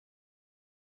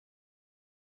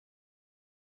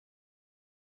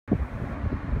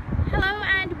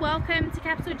welcome to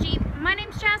Capital Jeep. My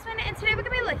name's Jasmine and today we're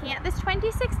going to be looking at this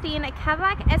 2016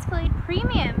 Cadillac Escalade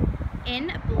Premium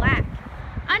in black.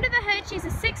 Under the hood she's a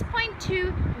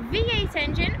 6.2 V8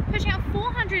 engine pushing out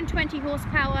 420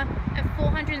 horsepower at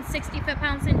 460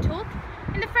 foot-pounds in torque.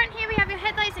 In the front here we have your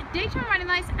headlights, daytime running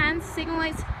lights and signal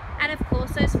lights, and of course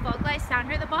those fog lights down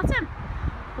here at the bottom.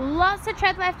 Lots of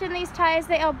tread left in these tires.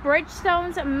 They are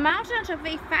Bridgestones mounted onto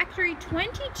a factory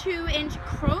 22-inch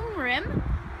chrome rim.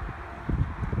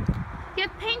 You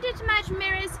have painted to match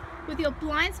mirrors with your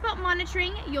blind spot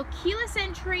monitoring, your keyless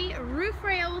entry, roof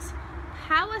rails,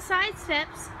 power side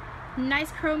steps, nice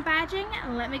chrome badging.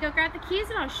 Let me go grab the keys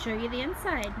and I'll show you the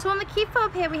inside. So on the key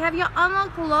fob here we have your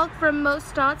unlock lock remote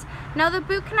start. Now the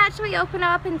boot can actually open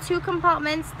up in two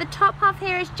compartments. The top half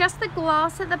here is just the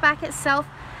glass at the back itself,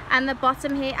 and the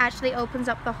bottom here actually opens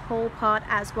up the whole part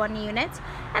as one unit.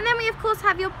 And then we of course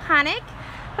have your panic.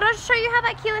 But I'll show you how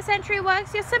that keyless entry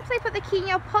works. You'll simply put the key in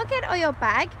your pocket or your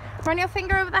bag, run your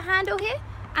finger over the handle here,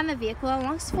 and the vehicle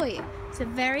unlocks for you. It's a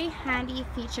very handy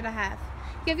feature to have.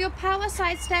 You have your power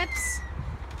side steps,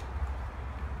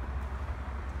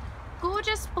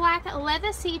 gorgeous black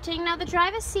leather seating. Now the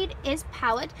driver's seat is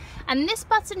powered, and this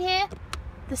button here,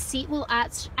 the seat will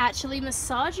actually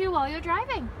massage you while you're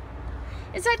driving.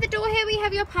 Inside the door here we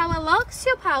have your power locks,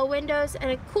 your power windows,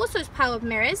 and of course those power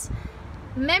mirrors.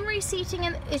 Memory seating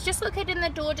is just located in the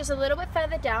door just a little bit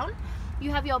further down.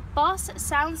 You have your Boss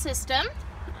sound system.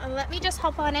 Let me just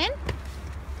hop on in.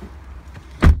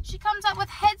 She comes up with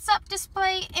heads-up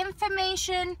display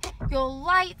information, your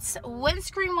lights,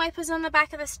 windscreen wipers on the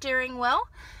back of the steering wheel.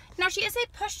 Now she is a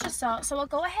push to start, so we'll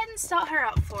go ahead and start her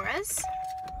up for us.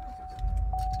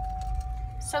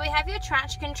 So we have your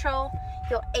traction control,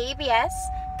 your ABS,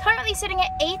 currently sitting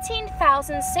at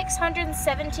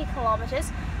 18,670 kilometers.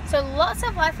 So lots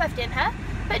of life left in her,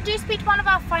 but do speak to one of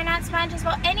our finance managers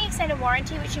about any extended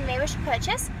warranty which you may wish to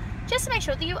purchase, just to make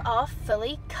sure that you are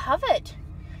fully covered.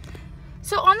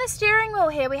 So on the steering wheel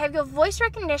here we have your voice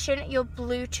recognition, your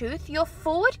Bluetooth, your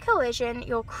forward collision,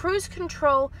 your cruise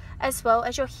control, as well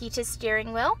as your heated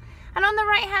steering wheel. And on the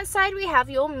right hand side we have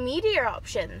your media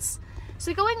options.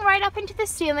 So going right up into the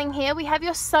ceiling here we have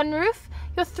your sunroof,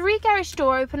 your 3 garage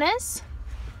door openers.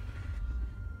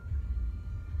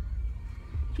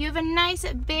 You have a nice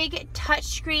big touch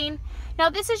screen. Now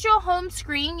this is your home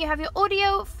screen. You have your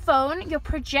audio, phone, your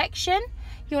projection,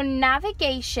 your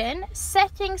navigation,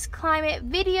 settings, climate,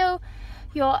 video,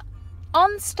 your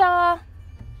OnStar,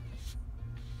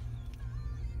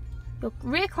 your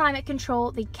rear climate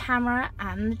control, the camera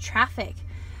and the traffic.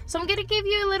 So I'm going to give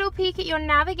you a little peek at your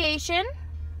navigation.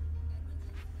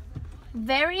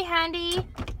 Very handy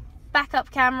backup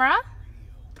camera.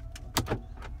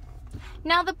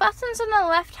 Now the buttons on the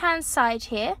left hand side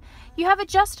here, you have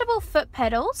adjustable foot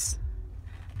pedals.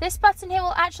 This button here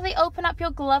will actually open up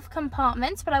your glove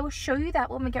compartments, but I will show you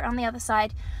that when we get around the other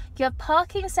side. You have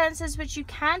parking sensors which you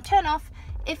can turn off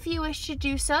if you wish to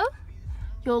do so.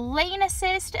 Your lane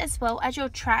assist as well as your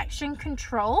traction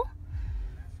control.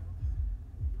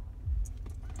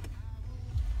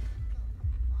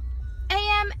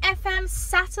 AM, FM,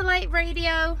 satellite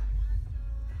radio.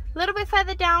 A little bit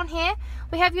further down here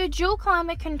we have your dual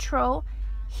climate control,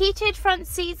 heated front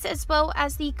seats as well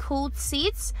as the cooled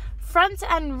seats, front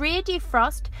and rear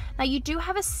defrost. Now you do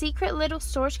have a secret little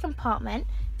storage compartment.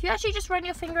 If you actually just run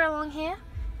your finger along here,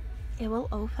 it will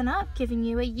open up, giving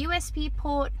you a USB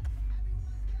port,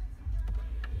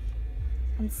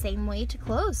 and same way to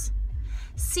close.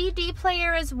 CD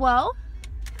player as well.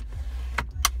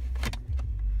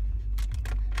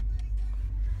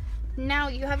 Now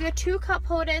you have your 2 cup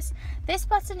holders. This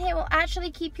button here will actually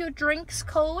keep your drinks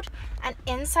cold, and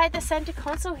inside the center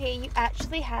console here you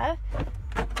actually have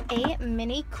a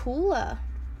mini cooler.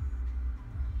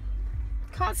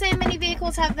 Can't say many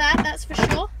vehicles have that, that's for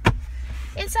sure.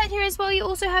 Inside here as well you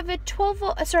also have a 12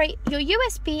 volt, your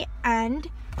USB and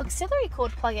auxiliary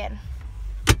cord plug-in.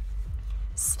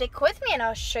 Stick with me and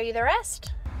I'll show you the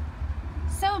rest.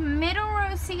 So middle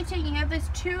row seating, you have those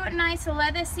 2 nice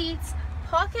leather seats,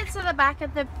 pockets at the back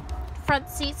of the front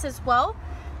seats as well.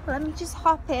 Let me just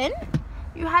hop in.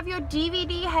 You have your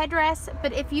DVD headrest,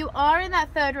 but if you are in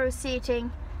that 3rd row seating,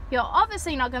 you're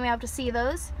obviously not going to be able to see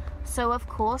those. So of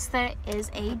course there is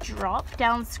a drop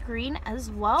down screen as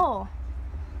well.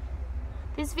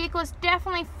 This vehicle is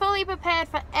definitely fully prepared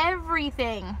for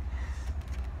everything.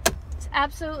 It's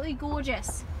absolutely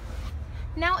gorgeous.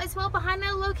 Now as well,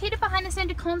 located behind the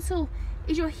center console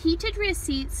is your heated rear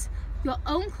seats, your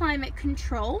own climate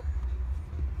control,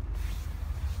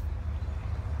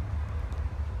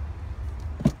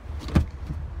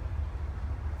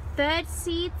 third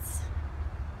seats,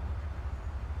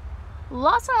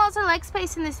 Lots and lots of leg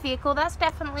space in this vehicle, that's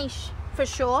definitely for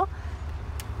sure.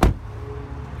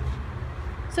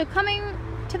 So coming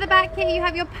to the back here, you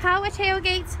have your power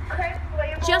tailgates.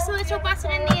 Just a little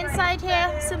button in the inside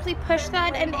here. Simply push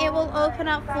that and it will open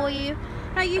up for you.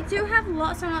 Now you do have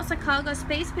lots and lots of cargo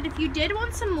space, but if you did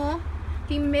want some more,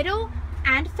 the middle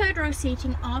and third row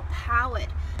seating are powered.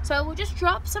 So I will just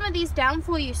drop some of these down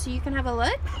for you so you can have a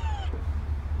look.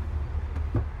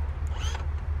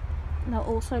 And I'll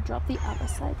also drop the other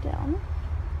side down.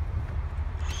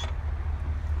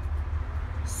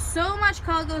 So much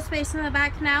cargo space in the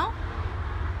back now.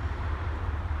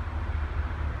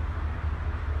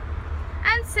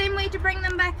 And same way to bring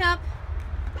them back up.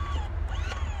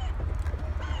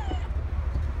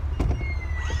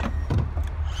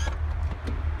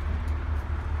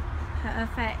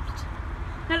 Perfect.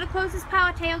 Now to close this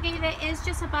power tailgate, there is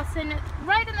just a button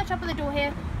right on the top of the door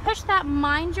here. Push that,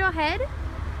 mind your head,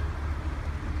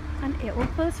 and it will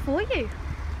close for you.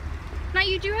 Now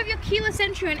you do have your keyless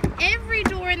entry on every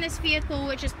door in this vehicle,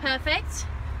 which is perfect.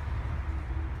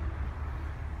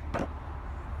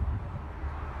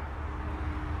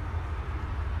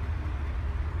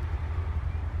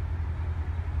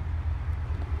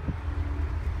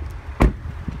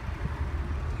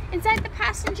 Inside the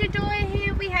passenger door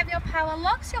here, we have your power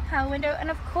locks, your power window,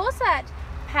 and of course that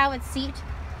powered seat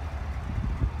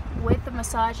with the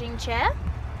massaging chair.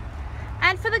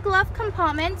 And for the glove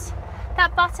compartment,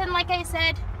 that button, like I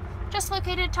said, just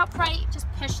located top right, just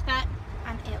push that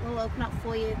and it will open up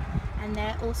for you. And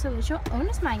there also is your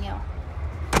owner's manual.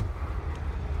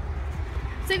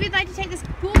 So if you'd like to take this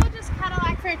gorgeous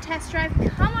Cadillac for a test drive,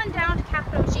 come on down to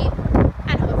Capital Jeep.